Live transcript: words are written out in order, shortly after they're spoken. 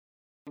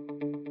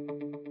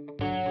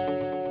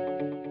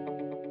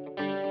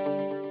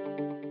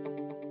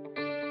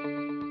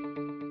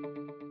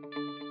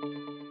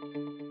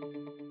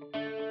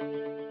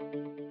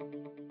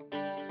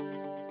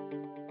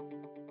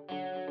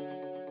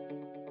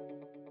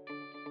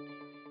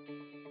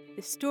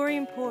The Story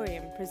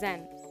Emporium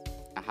presents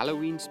a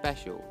Halloween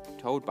special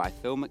told by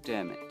Phil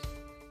McDermott.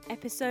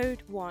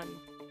 Episode 1.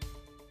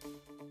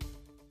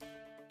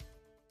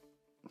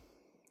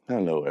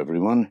 Hello,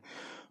 everyone.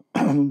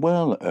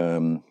 Well,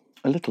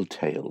 a little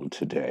tale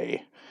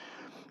today,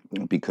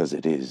 because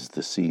it is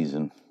the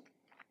season.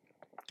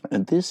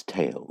 And this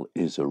tale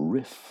is a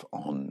riff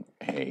on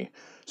a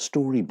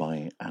story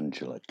by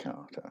Angela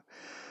Carter.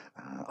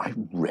 I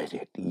read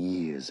it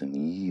years and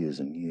years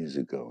and years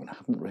ago, and I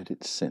haven't read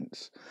it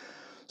since.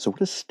 So what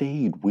has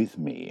stayed with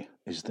me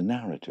is the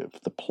narrative,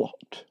 the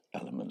plot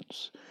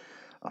elements,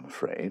 I'm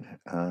afraid.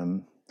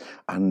 And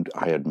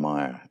I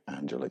admire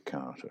Angela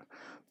Carter.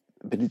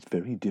 But it's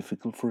very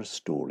difficult for a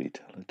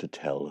storyteller to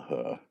tell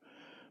her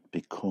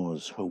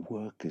because her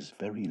work is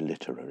very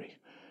literary,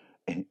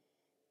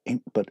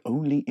 but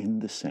only in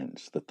the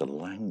sense that the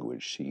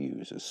language she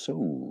uses, so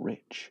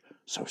rich,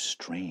 so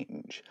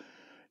strange,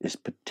 is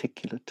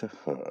particular to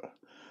her.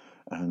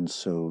 And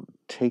so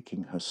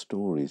taking her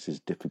stories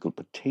is difficult,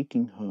 but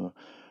taking her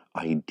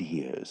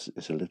ideas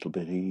is a little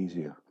bit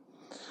easier.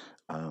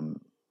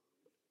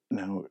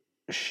 Now,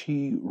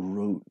 she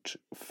wrote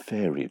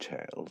fairy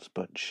tales,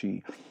 but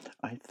she,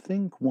 I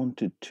think,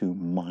 wanted to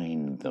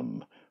mine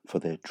them for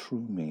their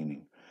true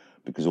meaning,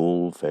 because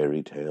all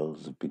fairy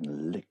tales have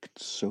been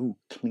licked so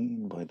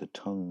clean by the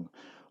tongue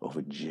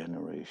over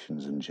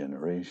generations and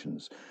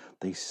generations,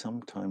 they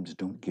sometimes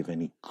don't give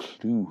any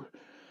clue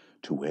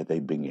to where they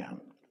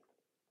began.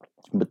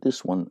 But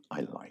this one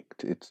I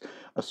liked. It's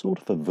a sort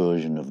of a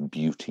version of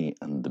Beauty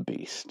and the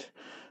Beast.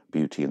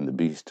 Beauty and the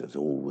Beast has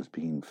always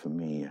been, for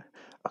me,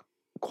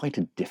 quite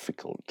a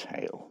difficult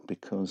tale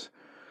because,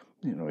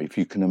 if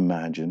you can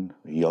imagine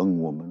a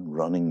young woman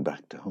running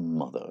back to her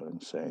mother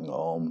and saying,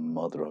 "Oh,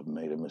 mother, I've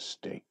made a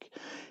mistake.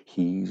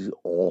 He's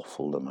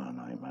awful, the man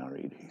I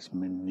married. He's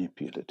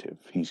manipulative.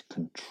 He's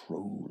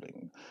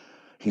controlling.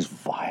 He's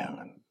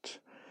violent.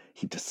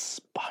 He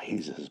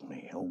despises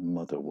me. Oh,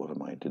 mother, what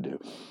am I to do?"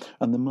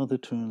 And the mother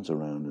turns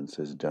around and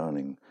says,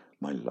 "Darling,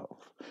 my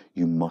love,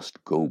 you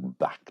must go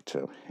back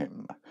to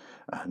him,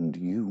 and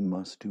you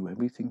must do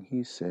everything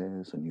he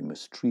says, and you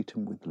must treat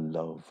him with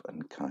love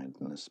and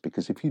kindness,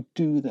 because if you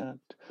do that,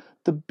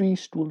 the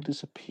beast will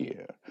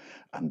disappear,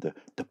 and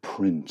the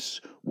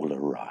prince will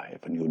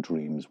arrive, and your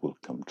dreams will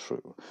come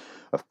true."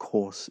 Of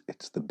course,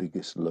 it's the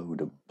biggest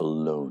load of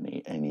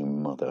baloney any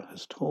mother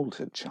has told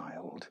her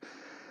child.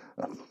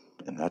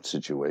 In that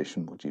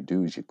situation, what you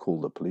do is you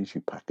call the police,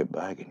 you pack a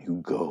bag, and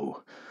you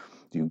go.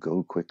 You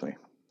go quickly.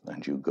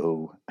 And you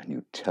go and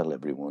you tell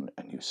everyone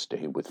and you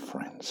stay with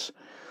friends.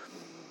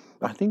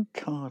 I think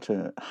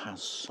Carter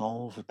has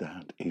solved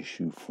that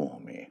issue for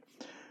me.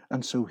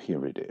 And so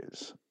here it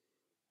is.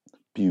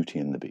 Beauty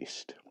and the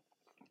Beast.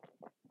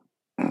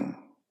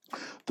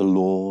 The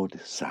Lord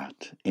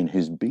sat in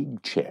his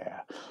big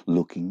chair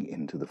looking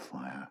into the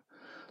fire.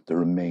 The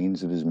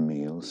remains of his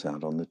meal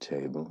sat on the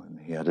table,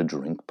 and he had a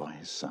drink by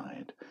his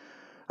side.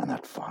 And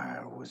that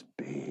fire was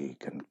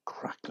big and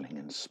crackling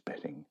and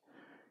spitting.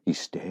 He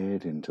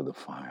stared into the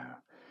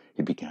fire.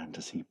 He began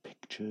to see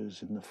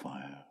pictures in the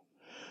fire.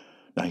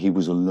 Now, he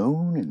was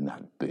alone in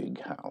that big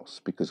house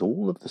because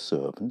all of the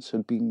servants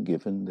had been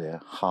given their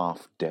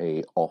half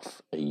day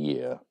off a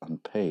year,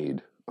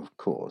 unpaid, of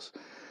course,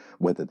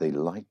 whether they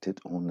liked it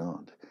or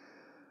not.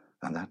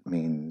 And that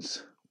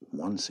means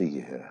once a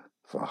year,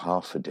 for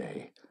half a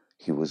day,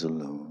 he was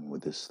alone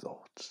with his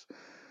thoughts.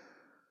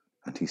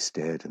 And he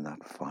stared in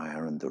that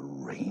fire, and the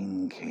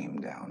rain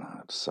came down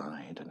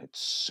outside, and it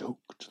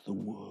soaked the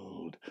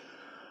world,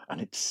 and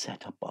it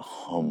set up a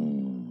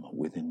hum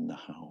within the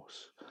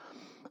house,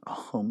 a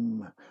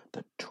hum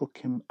that took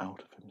him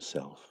out of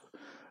himself,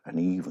 and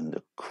even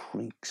the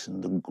creaks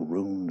and the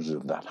groans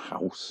of that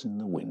house in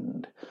the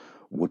wind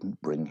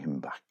wouldn't bring him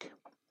back.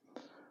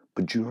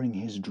 But during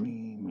his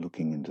dream,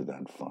 looking into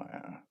that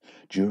fire,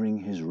 during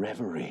his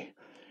reverie,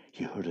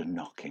 he heard a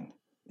knocking,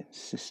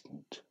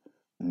 insistent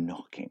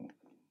knocking.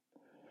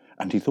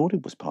 And he thought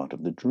it was part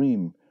of the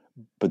dream,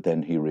 but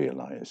then he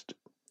realized,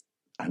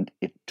 and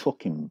it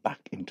took him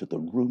back into the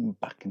room,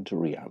 back into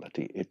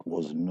reality. It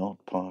was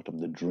not part of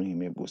the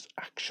dream, it was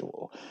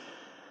actual.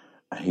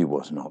 He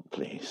was not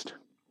pleased.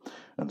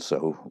 And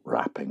so,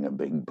 wrapping a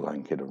big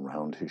blanket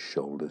around his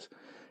shoulders,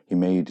 he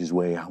made his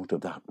way out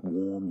of that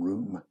warm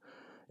room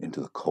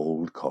into the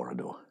cold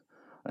corridor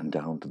and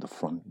down to the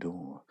front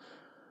door.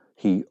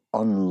 He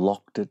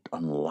unlocked it,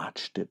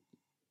 unlatched it,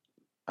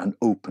 and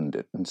opened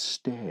it and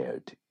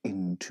stared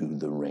into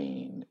the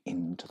rain,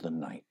 into the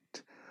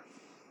night.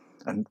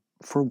 And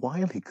for a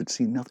while he could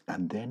see nothing,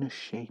 and then a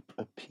shape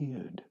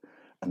appeared,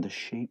 and the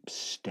shape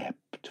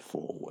stepped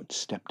forward,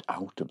 stepped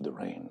out of the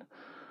rain.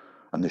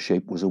 And the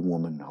shape was a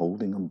woman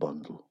holding a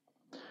bundle.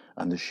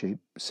 And the shape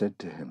said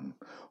to him,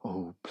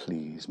 "Oh,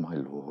 please, my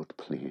lord,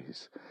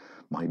 please.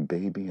 My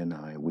baby and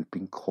I, we've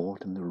been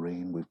caught in the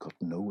rain. We've got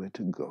nowhere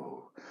to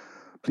go.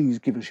 Please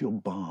give us your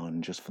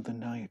barn just for the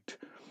night.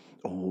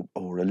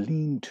 or a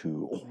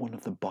lean-to, or one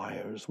of the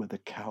byres where the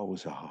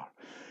cows are.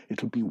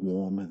 It'll be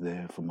warmer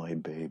there for my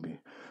baby.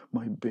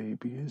 My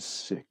baby is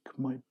sick.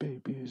 My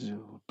baby is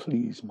ill.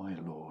 Please, my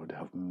Lord,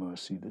 have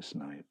mercy this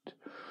night.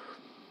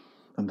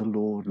 And the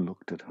Lord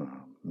looked at her,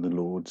 and the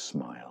Lord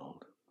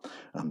smiled,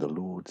 and the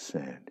Lord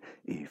said,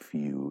 if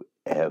you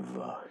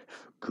ever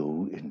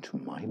go into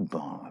my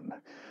barn,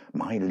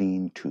 my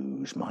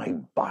lean-tos, my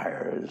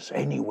byres,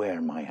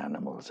 anywhere my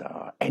animals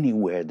are,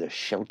 anywhere there's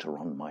shelter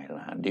on my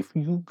land, if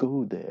you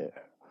go there,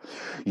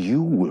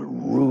 you will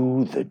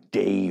rue the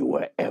day you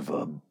were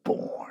ever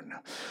born.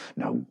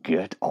 Now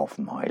get off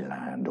my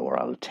land, or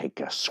I'll take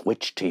a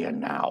switch to you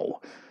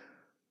now.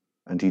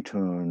 And he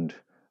turned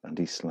and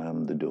he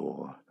slammed the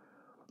door.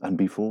 And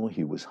before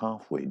he was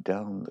halfway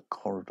down the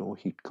corridor,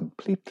 he'd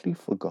completely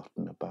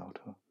forgotten about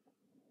her.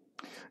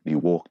 He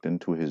walked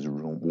into his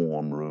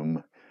warm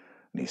room,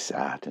 and he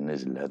sat in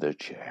his leather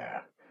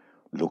chair,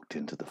 looked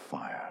into the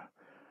fire,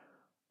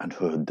 and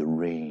heard the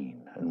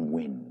rain and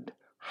wind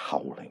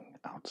howling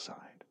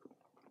outside.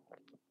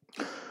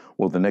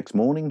 Well, the next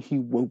morning he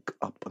woke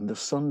up, and the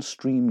sun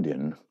streamed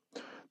in.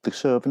 The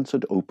servants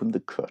had opened the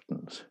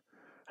curtains,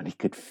 and he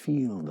could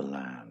feel the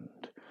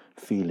land,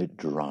 feel it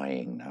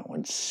drying now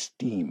and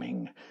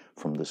steaming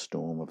from the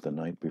storm of the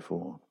night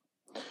before.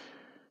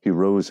 He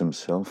rose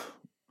himself.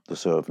 The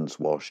servants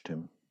washed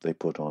him. They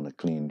put on a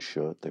clean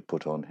shirt. They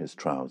put on his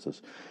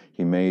trousers.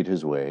 He made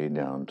his way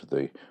down to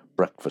the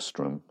breakfast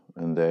room,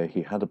 and there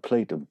he had a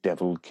plate of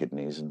deviled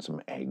kidneys and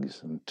some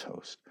eggs and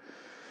toast.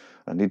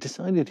 And he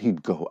decided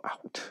he'd go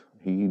out.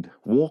 He'd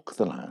walk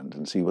the land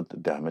and see what the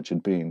damage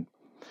had been.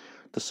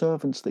 The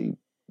servants, they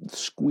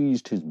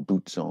squeezed his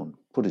boots on,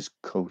 put his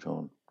coat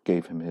on,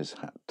 gave him his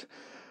hat,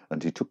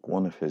 and he took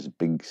one of his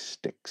big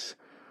sticks,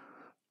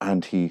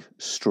 and he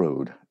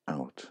strode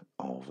out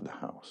of the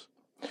house.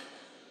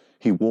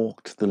 He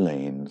walked the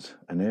lanes,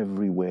 and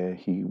everywhere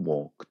he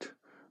walked,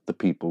 the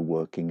people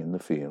working in the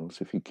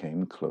fields, if he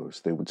came close,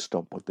 they would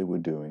stop what they were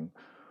doing,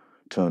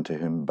 turn to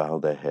him, bow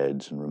their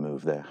heads, and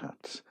remove their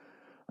hats,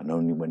 and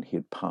only when he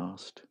had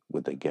passed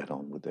would they get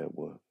on with their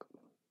work.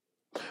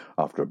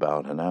 After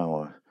about an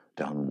hour,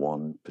 down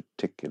one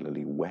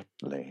particularly wet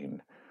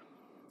lane,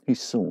 he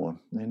saw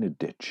in a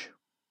ditch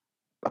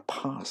a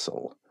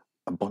parcel,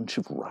 a bunch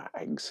of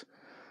rags.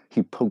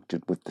 He poked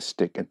it with the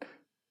stick, and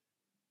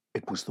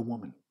it was the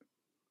woman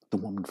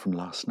from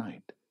last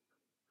night.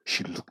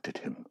 She looked at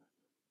him.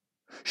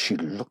 She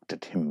looked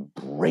at him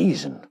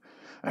brazen,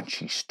 and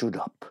she stood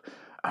up,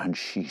 and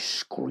she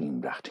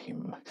screamed at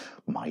him,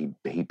 my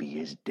baby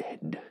is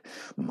dead.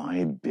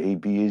 My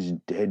baby is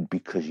dead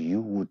because you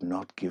would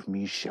not give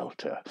me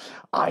shelter.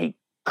 I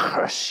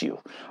curse you.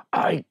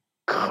 I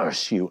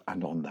curse you.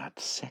 And on that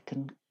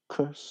second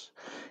curse,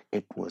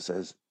 it was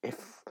as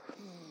if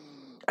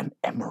an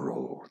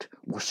emerald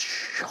was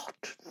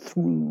shot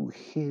through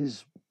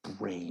his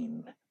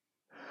brain,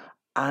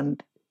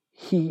 and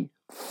he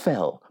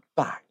fell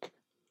back,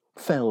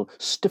 fell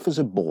stiff as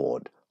a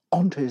board,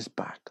 onto his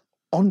back,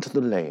 onto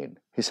the lane,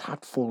 his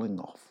hat falling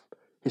off,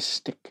 his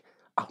stick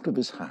out of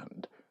his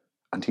hand,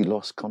 and he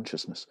lost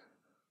consciousness.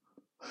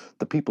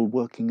 The people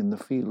working in the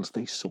fields,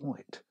 they saw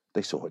it.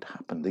 They saw it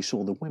happen. They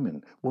saw the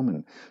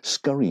woman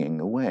scurrying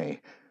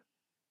away.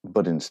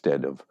 But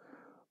instead of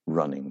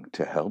running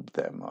to help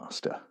their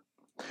master,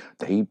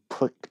 they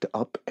picked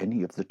up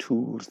any of the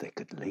tools they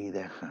could lay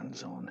their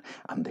hands on,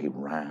 and they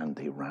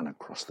ran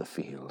across the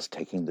fields,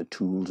 taking the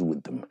tools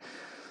with them.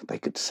 They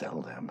could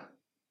sell them.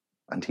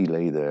 And he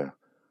lay there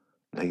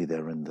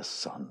in the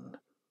sun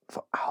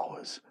for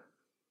hours.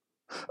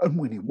 And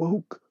when he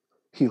woke,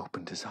 he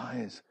opened his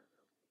eyes,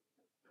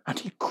 and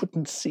he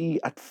couldn't see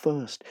at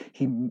first.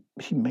 He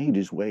made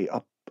his way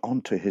up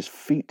onto his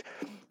feet.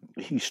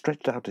 He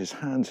stretched out his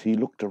hands, he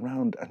looked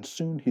around, and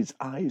soon his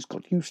eyes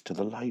got used to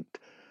the light.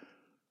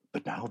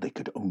 But now they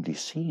could only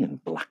see in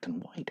black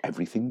and white.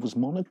 Everything was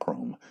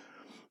monochrome.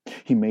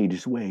 He made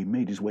his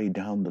way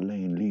down the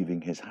lane,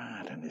 leaving his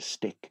hat and his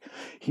stick.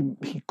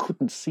 He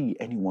couldn't see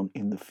anyone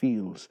in the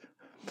fields.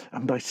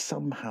 And by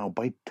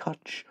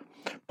touch,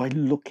 by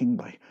looking,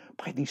 by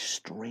these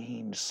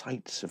strange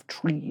sights of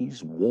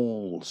trees,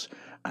 walls,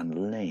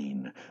 and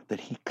lane that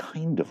he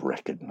kind of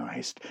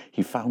recognized,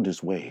 he found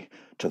his way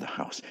to the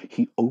house.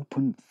 He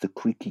opened the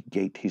creaky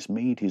gate. He's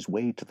made his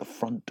way to the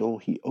front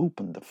door. He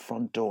opened the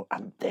front door,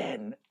 and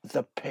then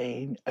the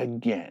pain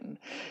again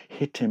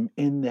hit him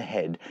in the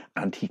head,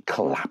 and he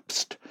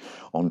collapsed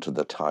onto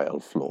the tile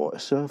floor. A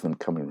servant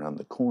coming round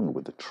the corner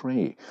with a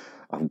tray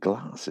of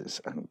glasses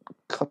and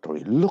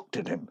cutlery looked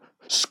at him,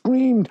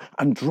 screamed,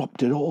 and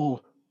dropped it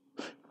all.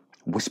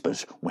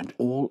 Whispers went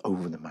all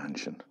over the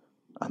mansion,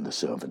 and the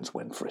servants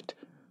went for it.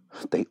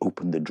 They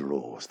opened the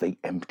drawers, they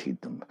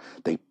emptied them,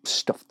 they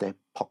stuffed their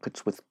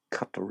pockets with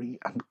cutlery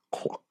and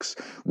clocks,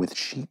 with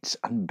sheets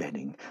and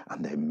bedding,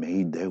 and they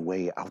made their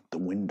way out the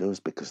windows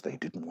because they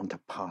didn't want to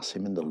pass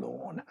him in the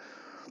lawn.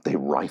 They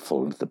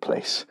rifled the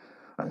place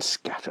and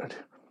scattered.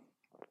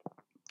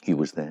 He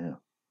was there,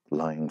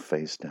 lying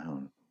face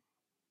down.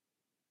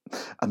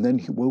 And then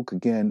he woke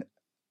again,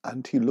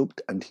 And he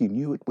looked, and he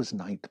knew it was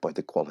night by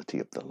the quality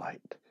of the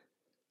light.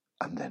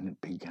 And then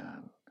it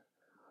began.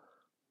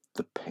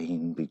 The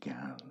pain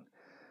began.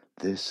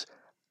 This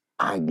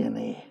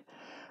agony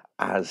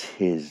as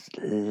his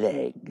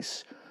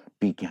legs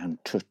began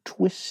to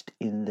twist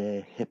in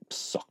their hip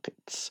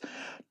sockets,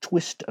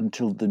 twist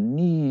until the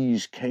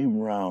knees came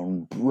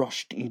round,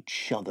 brushed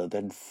each other,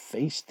 then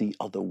faced the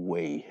other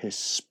way. His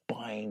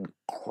spine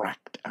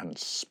cracked and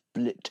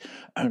split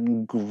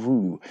and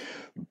grew.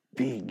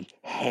 Big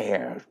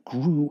hair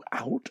grew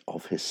out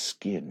of his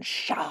skin,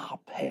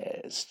 sharp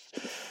hairs,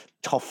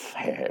 tough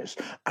hairs,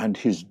 and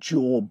his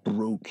jaw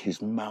broke,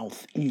 his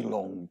mouth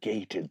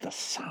elongated, the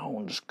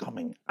sounds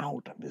coming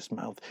out of his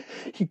mouth.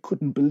 He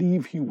couldn't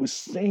believe he was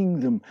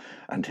saying them,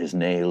 and his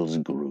nails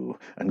grew,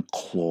 and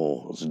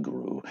claws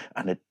grew,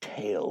 and a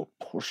tail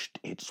pushed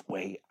its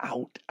way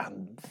out,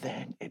 and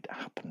then it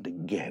happened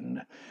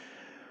again.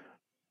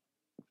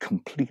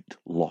 Complete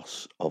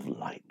loss of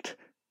light.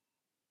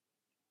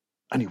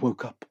 And he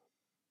woke up,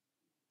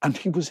 and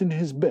he was in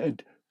his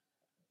bed.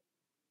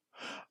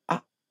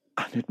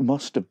 And it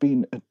must have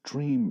been a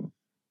dream,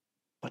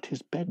 but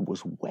his bed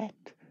was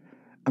wet.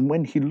 And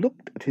when he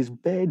looked at his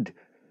bed,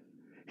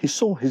 he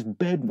saw his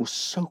bed was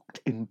soaked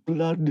in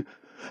blood.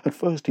 At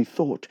first he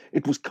thought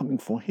it was coming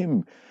for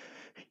him.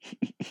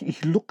 He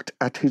looked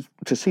at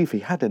to see if he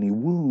had any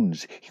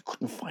wounds. He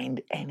couldn't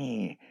find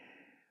any.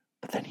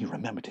 But then he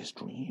remembered his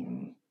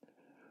dream.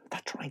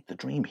 That's right, the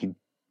dream. He'd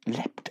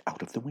leapt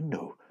out of the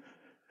window.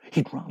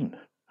 He'd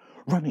running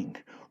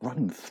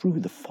through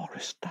the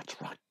forest.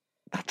 That's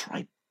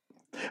right.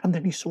 And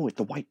then he saw it,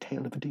 the white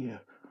tail of a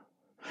deer.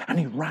 And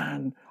he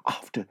ran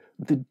after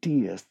the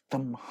deer,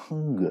 some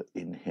hunger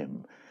in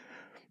him.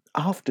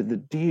 After the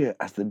deer,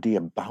 as the deer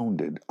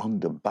bounded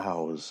under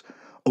boughs,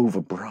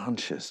 over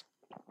branches.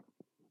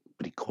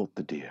 But he caught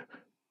the deer.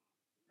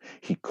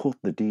 He caught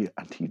the deer,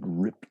 and he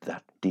ripped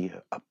that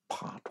deer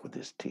apart with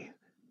his teeth.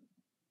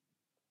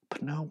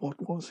 But now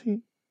what was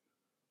he?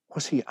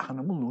 Was he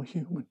animal or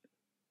human?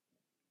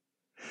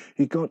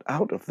 He got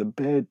out of the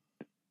bed.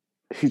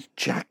 His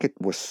jacket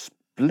was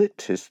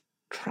split. His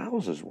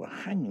trousers were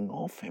hanging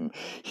off him.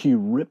 He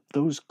ripped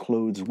those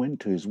clothes, went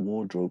to his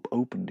wardrobe,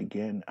 opened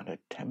again, and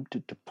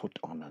attempted to put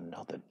on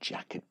another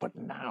jacket. But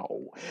now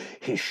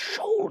his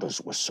shoulders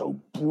were so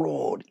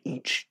broad,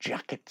 each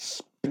jacket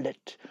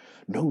split.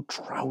 No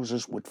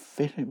trousers would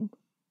fit him.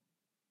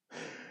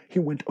 He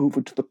went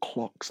over to the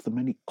clocks, the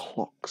many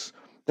clocks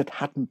that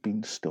hadn't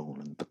been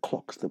stolen, the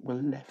clocks that were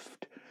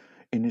left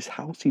in his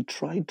house. He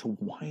tried to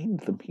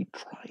wind them. He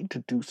tried to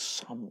do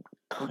some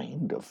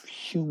kind of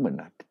human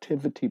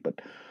activity,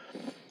 but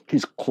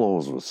his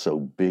claws were so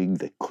big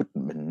they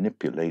couldn't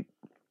manipulate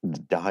the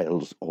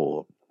dials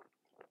or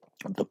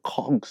the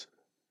cogs.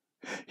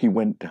 He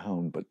went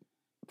down, but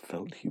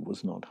felt he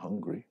was not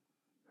hungry.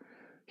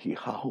 He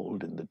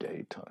howled in the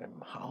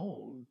daytime,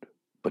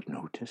 but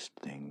noticed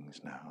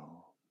things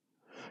now.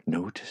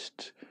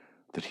 Noticed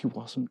that he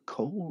wasn't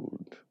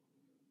cold.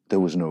 There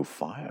was no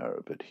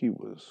fire, but he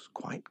was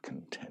quite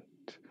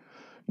content.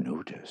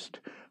 Noticed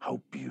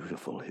how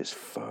beautiful his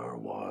fur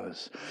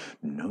was.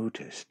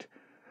 Noticed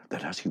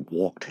that as he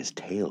walked, his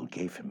tail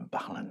gave him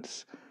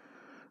balance.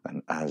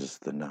 And as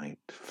the night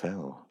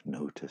fell,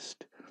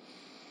 noticed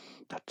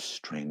that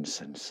strange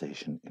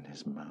sensation in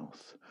his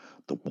mouth,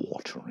 the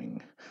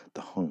watering,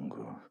 the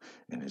hunger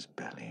in his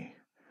belly,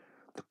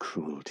 the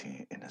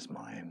cruelty in his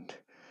mind.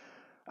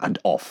 And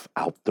off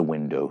out the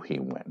window he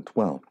went.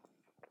 Well,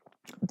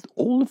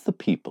 all of the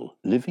people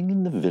living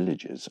in the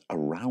villages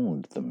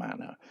around the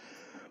manor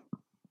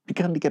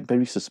began to get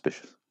very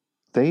suspicious.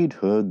 They'd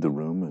heard the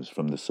rumors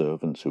from the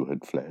servants who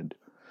had fled,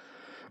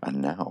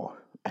 and now,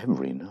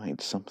 every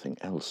night, something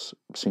else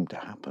seemed to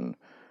happen.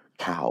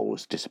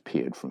 Cows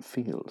disappeared from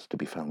fields, to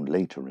be found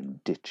later in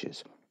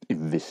ditches,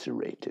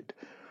 eviscerated.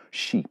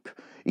 Sheep,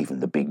 even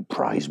the big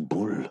prize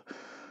bull.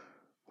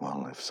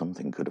 Well, if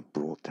something could have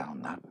brought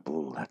down that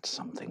bull, that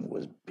something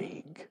was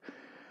big.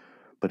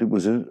 But it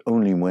was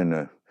only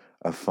when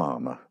a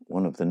farmer,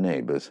 one of the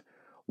neighbors,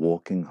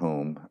 walking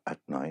home at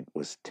night,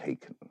 was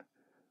taken,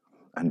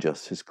 and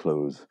just his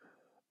clothes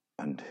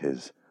and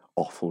his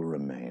offal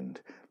remained,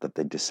 that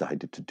they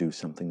decided to do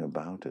something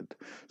about it.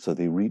 So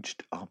they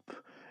reached up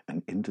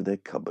and into their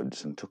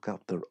cupboards and took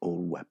out their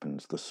old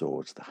weapons, the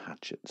swords, the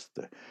hatchets,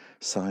 the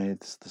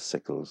scythes, the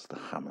sickles, the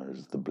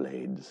hammers, the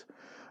blades,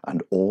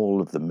 and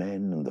all of the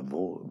men and the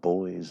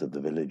boys of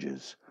the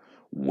villages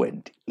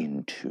went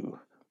into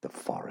the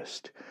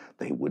forest.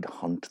 They would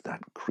hunt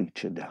that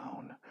creature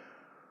down.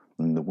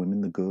 And the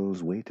women, the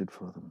girls, waited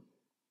for them.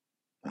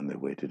 And they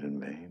waited in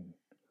vain,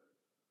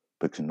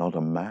 because not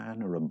a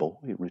man or a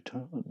boy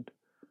returned.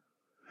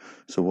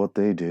 So what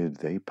they did,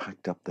 they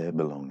packed up their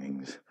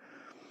belongings,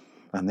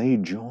 and they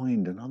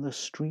joined another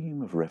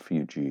stream of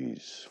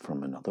refugees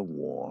from another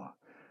war,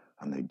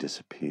 and they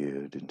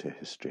disappeared into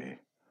history.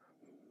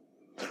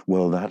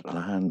 Well, that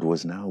land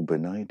was now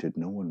benighted.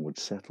 No one would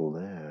settle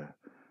there.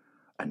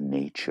 And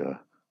nature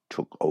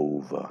took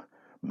over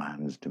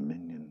man's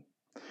dominion.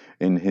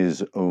 In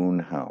his own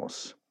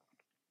house,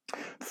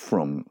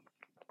 from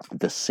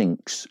The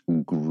sinks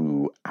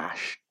grew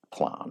ash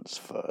plants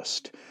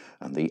first,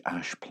 and the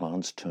ash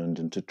plants turned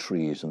into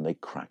trees and they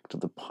cracked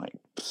the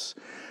pipes.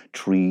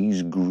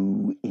 Trees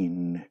grew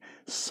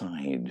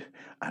inside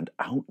and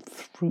out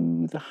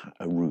through the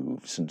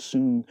roofs, and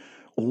soon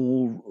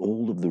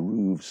all of the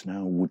roofs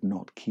now would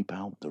not keep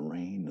out the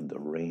rain, and the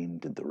rain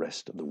did the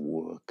rest of the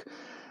work.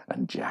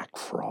 And Jack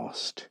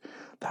Frost,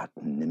 that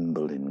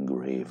nimble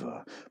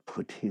engraver,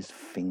 put his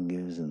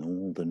fingers in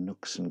all the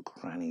nooks and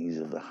crannies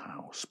of the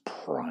house,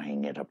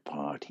 prying it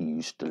apart. He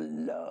used to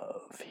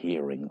love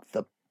hearing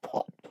the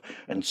pop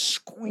and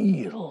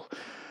squeal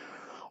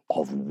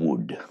of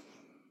wood.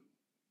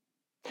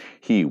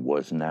 He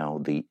was now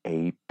the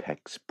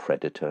apex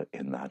predator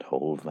in that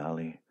whole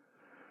valley.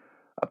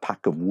 A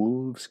pack of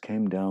wolves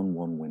came down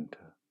one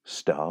winter,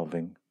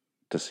 starving,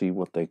 to see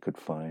what they could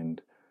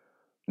find.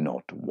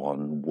 Not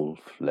one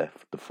wolf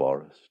left the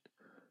forest.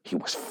 He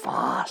was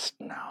fast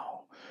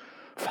now,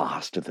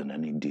 faster than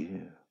any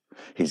deer.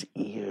 His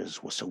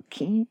ears were so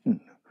keen,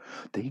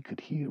 they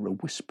could hear a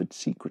whispered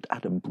secret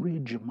at a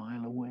bridge a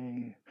mile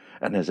away.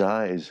 And his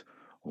eyes,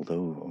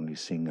 although only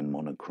seeing in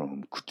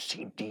monochrome, could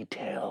see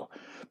detail.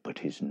 But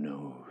his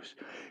nose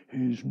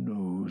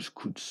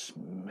could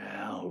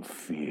smell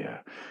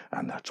fear.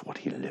 And that's what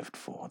he lived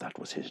for. That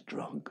was his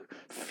drug,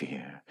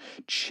 fear.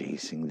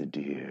 Chasing the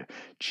deer,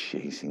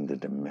 chasing the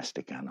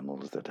domestic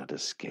animals that had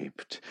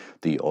escaped.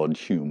 The odd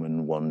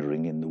human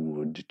wandering in the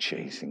wood,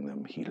 chasing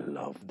them. He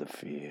loved the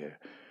fear.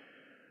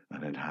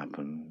 And it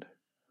happened.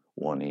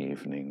 One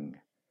evening,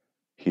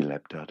 he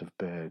leapt out of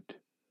bed.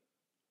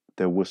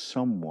 There was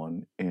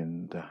someone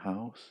in the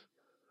house.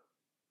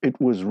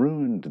 It was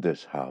ruined,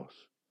 this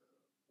house.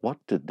 What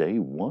did they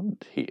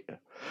want here?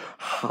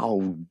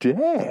 How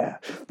dare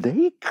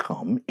they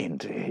come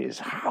into his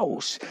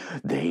house?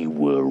 They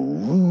will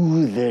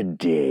rue the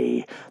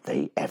day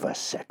they ever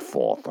set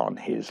forth on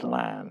his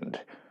land.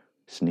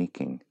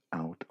 Sneaking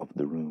out of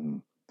the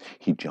room,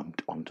 he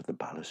jumped onto the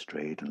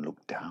balustrade and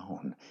looked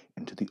down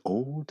into the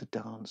old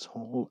dance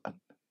hall, and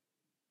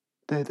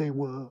there they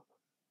were,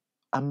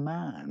 a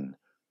man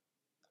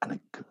and a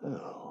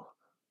girl.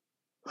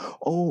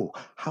 Oh,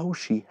 how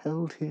she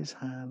held his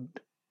hand,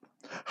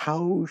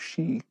 how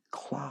she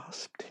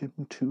clasped him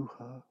to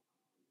her.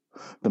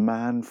 The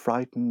man,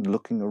 frightened,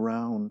 looking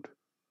around,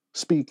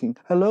 speaking,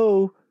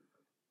 "Hello,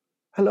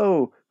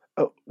 hello,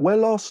 we're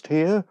lost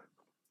here.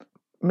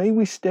 May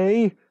we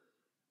stay?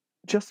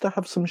 Just to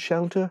have some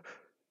shelter.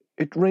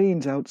 It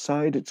rains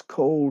outside, it's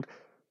cold."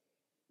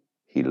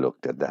 He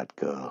looked at that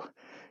girl.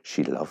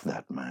 She loved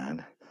that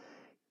man.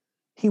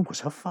 He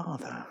was her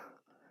father.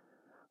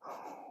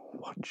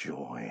 What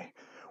joy,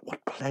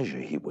 what pleasure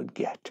he would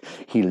get.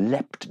 He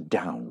leapt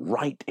down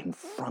right in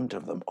front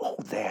of them. Oh,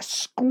 their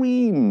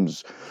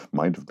screams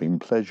might have been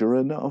pleasure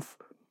enough.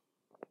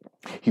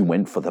 He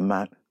went for the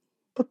man,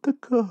 but the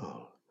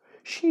girl,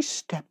 she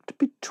stepped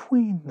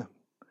between them.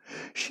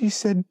 She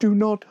said, "Do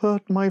not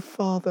hurt my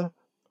father."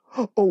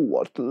 Oh,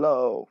 what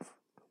love!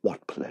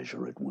 What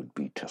pleasure it would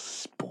be to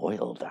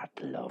spoil that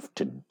love,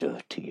 to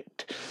dirty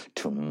it,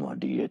 to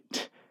muddy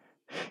it.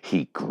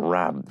 He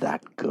grabbed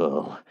that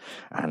girl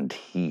and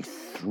he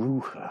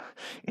threw her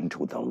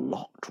into the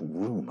locked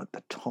room at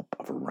the top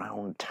of a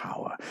round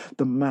tower.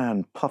 The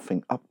man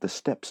puffing up the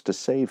steps to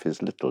save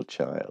his little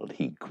child.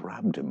 He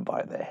grabbed him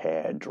by the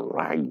hair,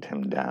 dragged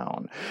him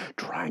down,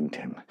 dragged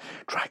him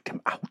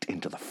out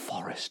into the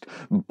forest,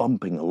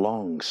 bumping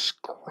along,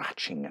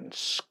 scratching and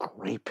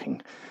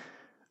scraping,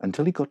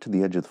 until he got to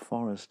the edge of the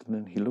forest. And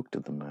then he looked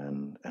at the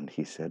man and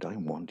he said, "I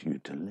want you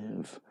to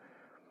live.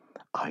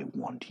 I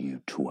want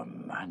you to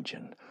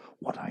imagine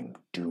what I'm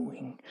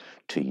doing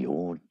to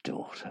your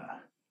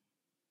daughter."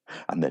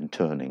 And then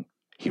turning,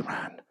 he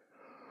ran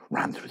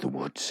through the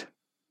woods.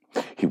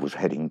 He was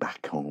heading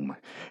back home.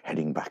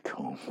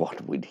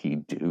 What would he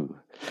do?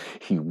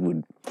 He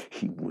would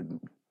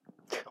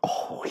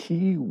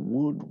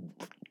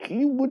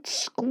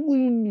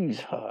squeeze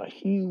her.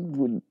 He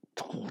would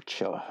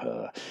torture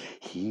her.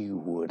 He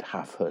would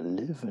have her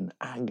live in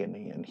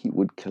agony, and he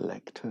would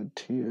collect her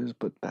tears.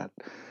 But that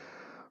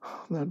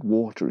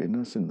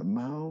wateriness in the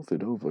mouth,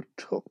 it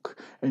overtook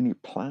any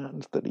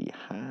plans that he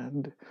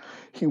had.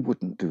 He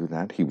wouldn't do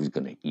that. He was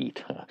going to eat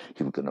her.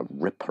 He was going to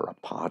rip her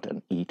apart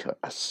and eat her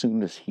as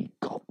soon as he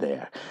got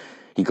there.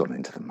 He got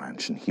into the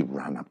mansion. He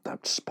ran up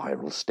that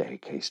spiral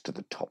staircase to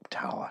the top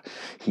tower.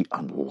 He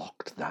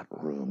unlocked that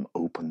room,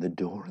 opened the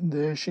door, and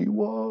there she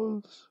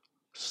was,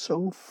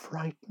 so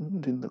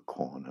frightened in the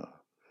corner.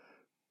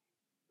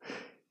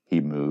 He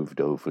moved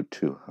over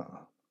to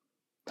her.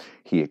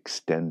 He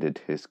extended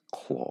his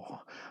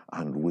claw,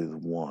 and with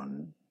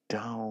one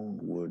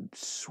downward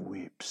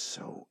sweep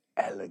so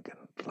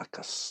elegant, like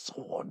a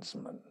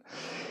swordsman,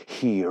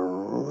 he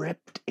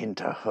ripped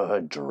into her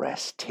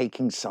dress,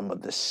 taking some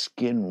of the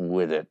skin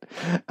with it,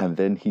 and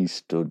then he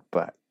stood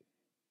back.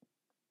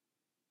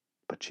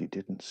 But she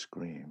didn't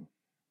scream.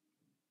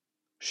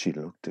 She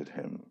looked at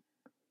him.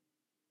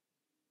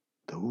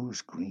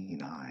 Those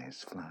green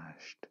eyes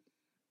flashed.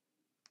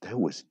 There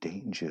was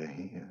danger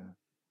here.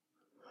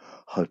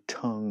 Her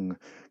tongue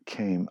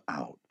came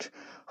out.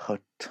 Her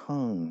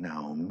tongue,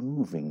 now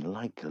moving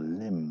like a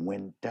limb,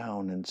 went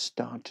down and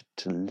started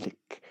to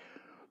lick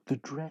the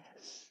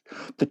dress,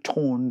 the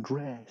torn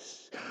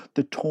dress.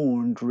 The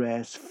torn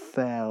dress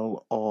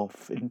fell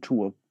off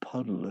into a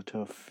puddle at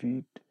her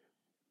feet.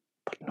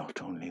 But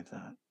not only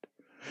that,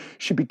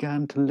 she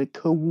began to lick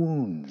her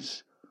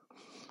wounds.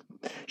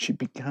 She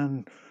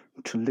began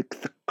to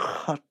lick the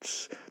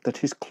cuts that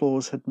his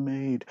claws had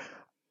made.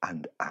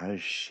 And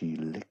as she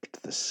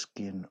licked the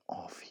skin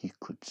off, he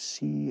could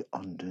see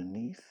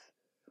underneath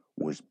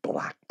was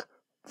black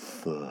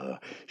fur.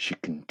 She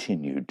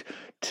continued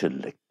to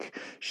lick.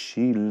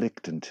 She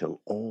licked until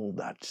all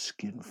that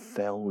skin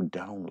fell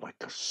down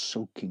like a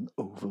soaking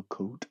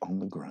overcoat on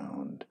the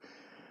ground.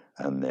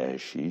 And there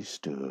she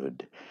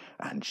stood,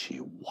 and she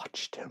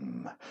watched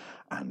him,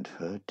 and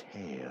her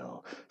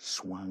tail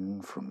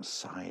swung from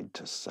side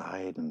to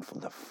side, and for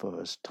the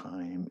first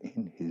time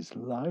in his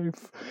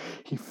life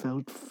he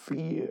felt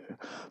fear,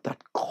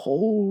 that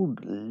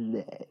cold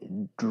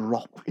lead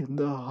drop in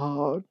the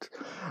heart,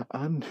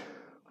 and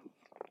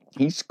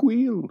he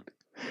squealed,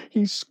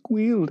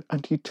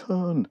 and he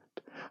turned,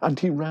 and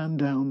he ran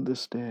down the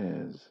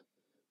stairs,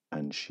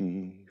 and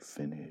she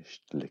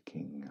finished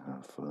licking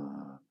her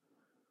fur.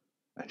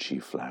 And she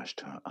flashed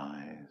her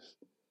eyes,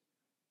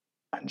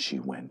 and she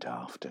went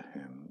after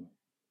him.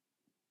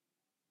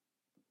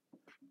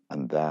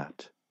 And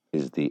that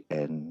is the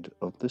end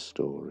of the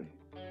story.